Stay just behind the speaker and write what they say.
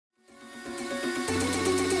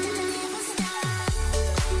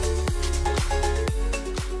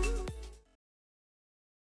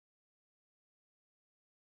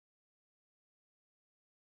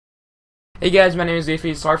Hey guys, my name is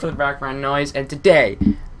Wifies. Sorry for the background noise, and today,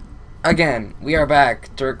 again, we are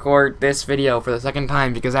back to record this video for the second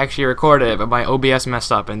time because I actually recorded it, but my OBS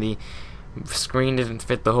messed up and the screen didn't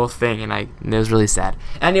fit the whole thing, and it was really sad.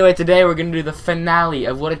 Anyway, today we're going to do the finale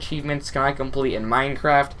of what achievements can I complete in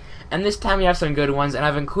Minecraft, and this time we have some good ones, and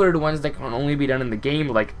I've included ones that can only be done in the game,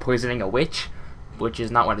 like poisoning a witch, which is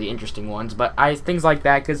not one of the interesting ones, but things like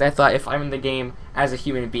that, because I thought if I'm in the game as a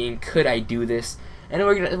human being, could I do this? And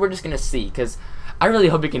we're just gonna see, because I really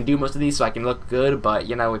hope we can do most of these so I can look good, but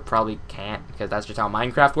you know, we probably can't, because that's just how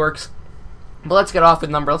Minecraft works. But let's get off with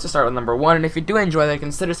let's just start with number 1, and if you do enjoy that,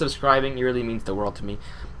 consider subscribing. It really means the world to me.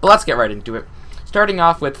 But let's get right into it. Starting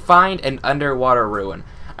off with Find an Underwater Ruin.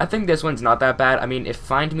 I think this one's not that bad. I mean, if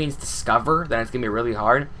find means discover, then it's gonna be really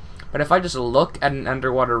hard. But if I just look at an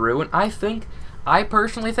underwater ruin, I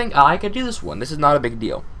personally think I could do this one. This is not a big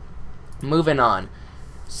deal. Moving on.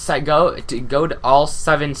 So go to all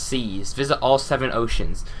 7 seas, visit all 7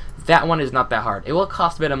 oceans. That one is not that hard. It will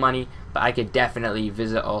cost a bit of money, but I could definitely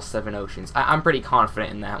visit all 7 oceans. I'm pretty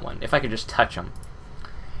confident in that one, if I could just touch them.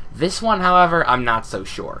 This one, however, I'm not so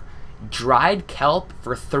sure. Dried kelp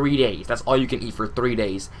for 3 days. That's all you can eat for 3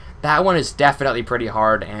 days. That one is definitely pretty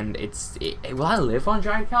hard, and will I live on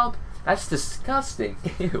dried kelp? That's disgusting.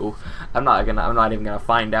 Ew. I'm not even gonna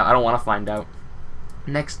find out. I don't want to find out.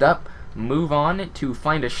 Next up, move on to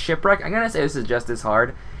find a shipwreck. I'm gonna say this is just as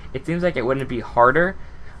hard. It seems like it wouldn't be harder.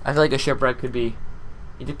 I feel like a shipwreck could be.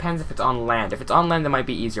 It depends if it's on land. If it's on land, it might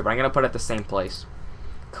be easier. But I'm gonna put it at the same place.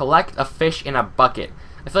 Collect a fish in a bucket.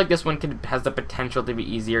 I feel like this one has the potential to be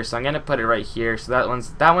easier, so I'm gonna put it right here. So that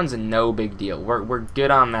one's no big deal. We're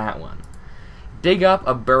good on that one. Dig up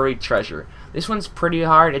a buried treasure. This one's pretty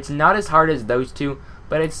hard. It's not as hard as those two,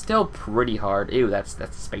 but it's still pretty hard. Ew, that's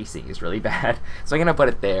spacing is really bad. So I'm gonna put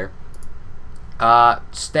it there.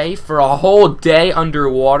 Stay for a whole day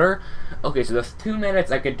underwater. Okay, so the 2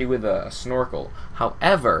 minutes I could do with a snorkel.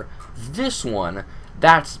 However, this one,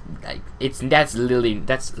 that's literally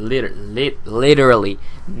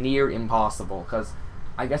near impossible, because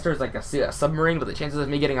I guess there's like a submarine, but the chances of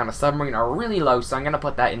me getting on a submarine are really low, so I'm gonna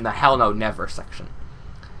put that in the hell no never section.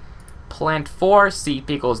 Plant 4 sea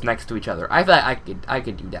pickles next to each other. I feel like I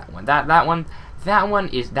could do that one. That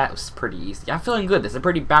was pretty easy. I'm feeling good. This is a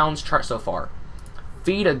pretty balanced chart so far.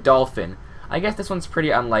 Feed a dolphin. I guess this one's pretty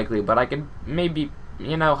unlikely, but I could maybe,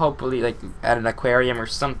 you know, hopefully like at an aquarium or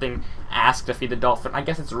something, ask to feed the dolphin. I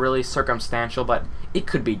guess it's really circumstantial, but it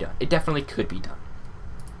could be done. It definitely could be done.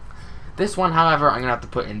 This one, however, I'm gonna have to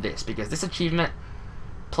put in this, because this achievement,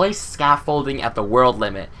 place scaffolding at the world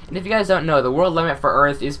limit. And if you guys don't know, the world limit for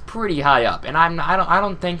Earth is pretty high up, and I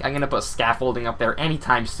don't think I'm gonna put scaffolding up there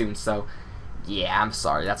anytime soon. So, yeah, I'm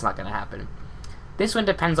sorry, that's not gonna happen. This one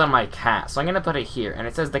depends on my cat, so I'm gonna put it here. And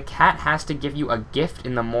it says the cat has to give you a gift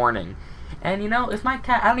in the morning. And you know, if my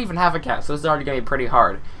cat, I don't even have a cat, so this is already gonna be pretty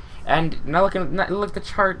hard. And now look,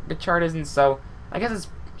 the chart isn't so. I guess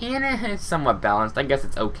it's somewhat balanced. I guess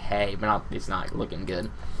it's okay, but it's not looking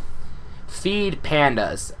good. Feed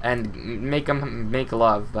pandas and make them make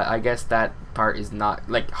love, but I guess that part is not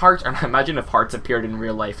like hearts. Imagine if hearts appeared in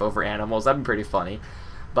real life over animals. That'd be pretty funny.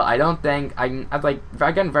 But I don't think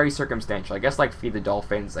again, very circumstantial. I guess like feed the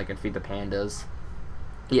dolphins, I can feed the pandas.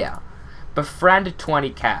 Yeah. Befriend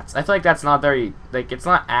 20 cats. I feel like that's not very, it's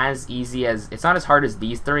not as easy as, it's not as hard as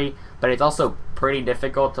these 3, but it's also pretty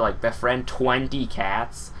difficult to like befriend 20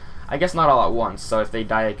 cats. I guess not all at once, so if they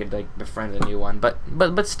die I could like befriend a new one, but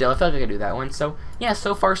still I feel like I could do that one. So yeah,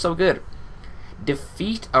 so far so good.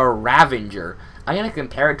 Defeat a Ravager. I'm gonna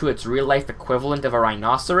compare it to its real life equivalent of a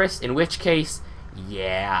rhinoceros, in which case,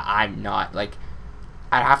 yeah, I'm not like,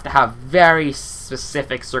 I'd have to have very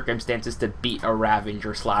specific circumstances to beat a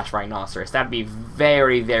Ravager / rhinoceros. That'd be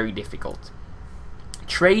very, very difficult.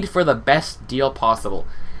 Trade for the best deal possible.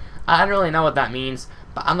 I don't really know what that means,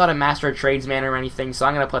 but I'm not a master tradesman or anything, so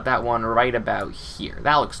I'm going to put that one right about here.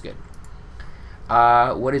 That looks good.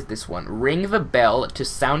 What is this one? Ring the bell to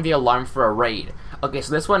sound the alarm for a raid. Okay,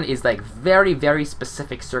 so this one is like very, very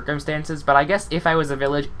specific circumstances, but I guess if I was a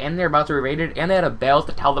village and they're about to be raided and they had a bell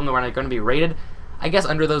to tell them when they're going to be raided, I guess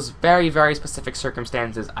under those very, very specific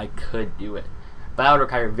circumstances, I could do it. But that would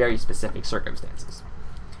require very specific circumstances.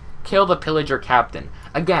 Kill the pillager captain.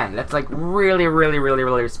 Again, that's like really, really, really,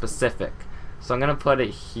 really specific. So I'm going to put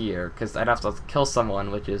it here, because I'd have to kill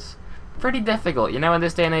someone, which is pretty difficult. You know, in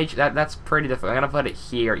this day and age, that's pretty difficult. I'm going to put it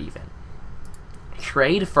here, even.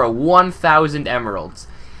 Trade for 1,000 emeralds.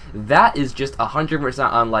 That is just 100%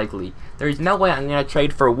 unlikely. There's no way I'm going to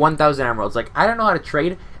trade for 1,000 emeralds. Like, I don't know how to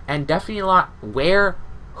trade, and definitely not where,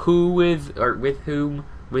 who with, or with whom,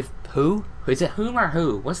 With who? Is it whom or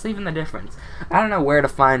who? What's even the difference? I don't know where to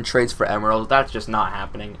find trades for emeralds. That's just not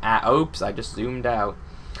happening. Oops, I just zoomed out.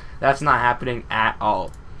 That's not happening at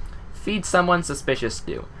all. Feed someone suspicious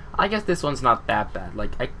stew. I guess this one's not that bad.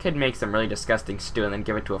 Like, I could make some really disgusting stew and then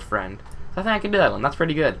give it to a friend. So I think I can do that one. That's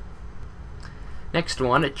pretty good. Next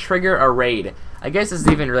one, trigger a raid. I guess it's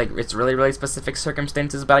even like it's really specific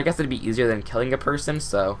circumstances, but I guess it'd be easier than killing a person,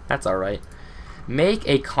 so that's alright. Make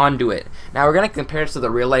a conduit. Now we're gonna compare this to the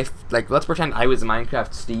real life. Like, let's pretend I was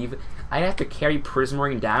Minecraft Steve. I'd have to carry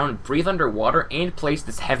Prismarine down, breathe underwater, and place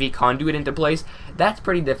this heavy conduit into place. That's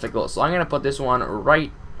pretty difficult, so I'm gonna put this one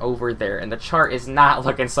right over there. And the chart is not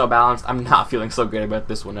looking so balanced. I'm not feeling so good about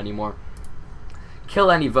this one anymore. Kill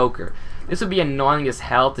an evoker. This would be annoying as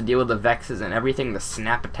hell to deal with the vexes and everything, the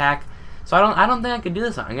snap attack. So I don't think I could do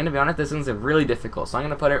this one. I'm gonna be honest, this one's really difficult. So I'm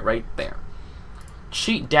gonna put it right there.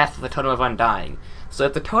 Cheat death with the totem of undying. So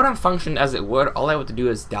if the totem functioned as it would, all I have to do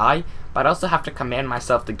is die, but I'd also have to command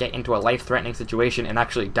myself to get into a life-threatening situation and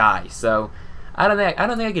actually die. So I don't think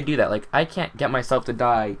I could do that. Like, I can't get myself to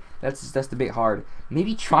die. That's a bit hard.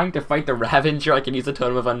 Maybe trying to fight the Ravager, I can use the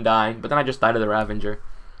totem of undying, but then I just die to the Ravager.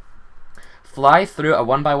 Fly through a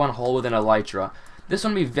 1x1 hole with an elytra. This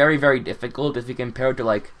one would be very difficult if you compare it to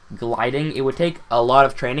like gliding. It would take a lot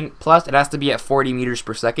of training. Plus, it has to be at 40 meters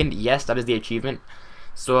per second. Yes, that is the achievement.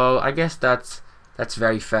 So I guess that's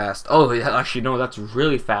very fast. Oh, actually no, that's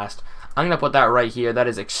really fast. I'm gonna put that right here. That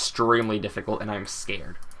is extremely difficult, and I'm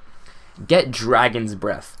scared. Get Dragon's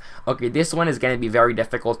Breath. Okay, this one is gonna be very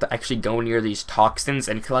difficult to actually go near these toxins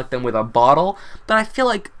and collect them with a bottle. But I feel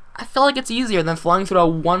like it's easier than flying through a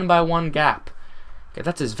 1x1 gap. Okay,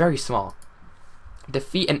 that is very small.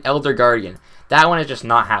 Defeat an Elder Guardian. That one is just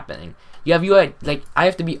not happening. Like, I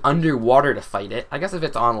have to be underwater to fight it. I guess if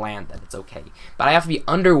it's on land, then it's okay. But I have to be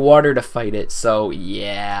underwater to fight it, so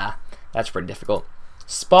yeah, that's pretty difficult.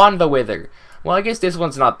 Spawn the Wither. Well, I guess this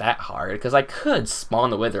one's not that hard, because I could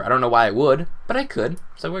spawn the Wither. I don't know why I would, but I could,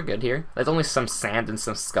 so we're good here. There's only some sand and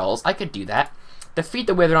some skulls. I could do that. Defeat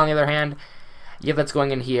the Wither, on the other hand, yeah, that's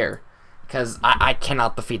going in here, because I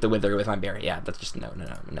cannot defeat the Wither with my berry. Yeah, that's just no.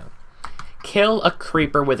 Kill a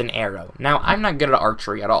creeper with an arrow. Now, I'm not good at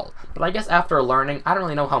archery at all, but I guess after learning, I don't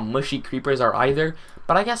really know how mushy creepers are either,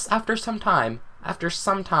 but I guess after some time,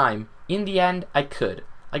 in the end, I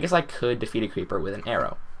guess I could defeat a creeper with an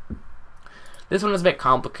arrow. This one is a bit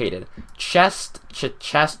complicated. Chest,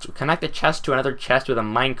 connect the chest to another chest with a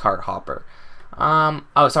minecart hopper.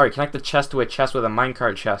 Connect the chest to a chest with a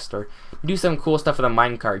minecart chest, or do some cool stuff with a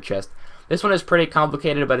minecart chest. This one is pretty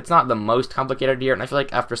complicated, but it's not the most complicated here, and I feel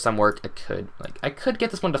like after some work, I could get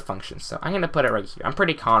this one to function, so I'm gonna put it right here. I'm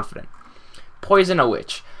pretty confident. Poison a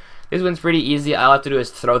witch. This one's pretty easy. All I have to do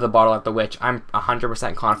is throw the bottle at the witch. I'm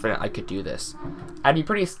 100% confident I could do this. I'd be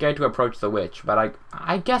pretty scared to approach the witch, but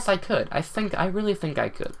I guess I could. I really think I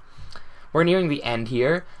could. We're nearing the end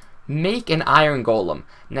here. Make an iron golem.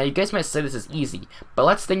 Now, you guys might say this is easy, but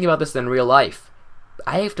let's think about this in real life.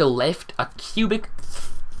 I have to lift a cubic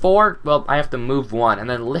I have to move one and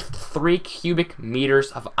then lift 3 cubic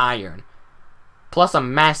meters of iron, plus a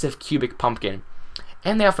massive cubic pumpkin,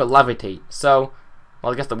 and they have to levitate. So,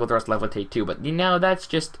 well, I guess the Wither has to levitate too, but you know, that's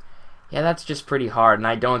just pretty hard, and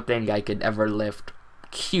I don't think I could ever lift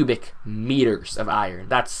cubic meters of iron.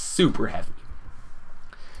 That's super heavy.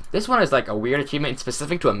 This one is like a weird achievement. It's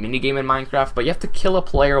specific to a minigame in Minecraft, but you have to kill a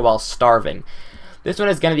player while starving. This one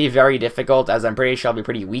is going to be very difficult, as I'm pretty sure I'll be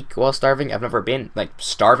pretty weak while starving. I've never been, like,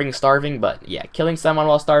 starving, but yeah, killing someone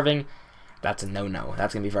while starving, that's a no-no.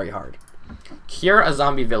 That's going to be very hard. Cure a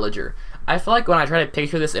zombie villager. I feel like when I try to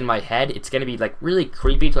picture this in my head, it's going to be, like, really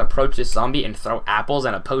creepy to approach this zombie and throw apples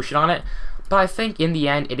and a potion on it, but I think in the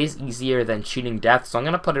end, it is easier than cheating death, so I'm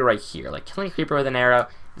going to put it right here. Like, killing a creeper with an arrow,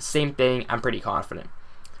 the same thing, I'm pretty confident.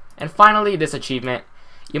 And finally, this achievement,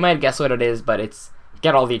 you might guess what it is, but it's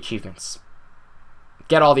get all the achievements.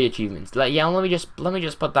 Get all the achievements. Yeah, let me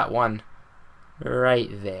just put that one right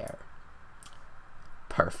there.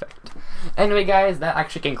 Perfect. Anyway, guys, that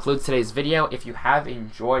actually concludes today's video. If you have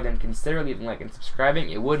enjoyed, then consider leaving a like and subscribing.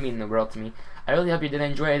 It would mean the world to me. I really hope you did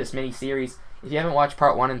enjoy this mini-series. If you haven't watched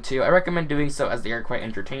part 1 and 2, I recommend doing so, as they are quite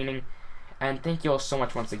entertaining. And thank you all so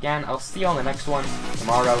much once again. I'll see you on the next one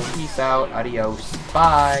tomorrow. Peace out. Adios.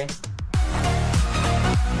 Bye.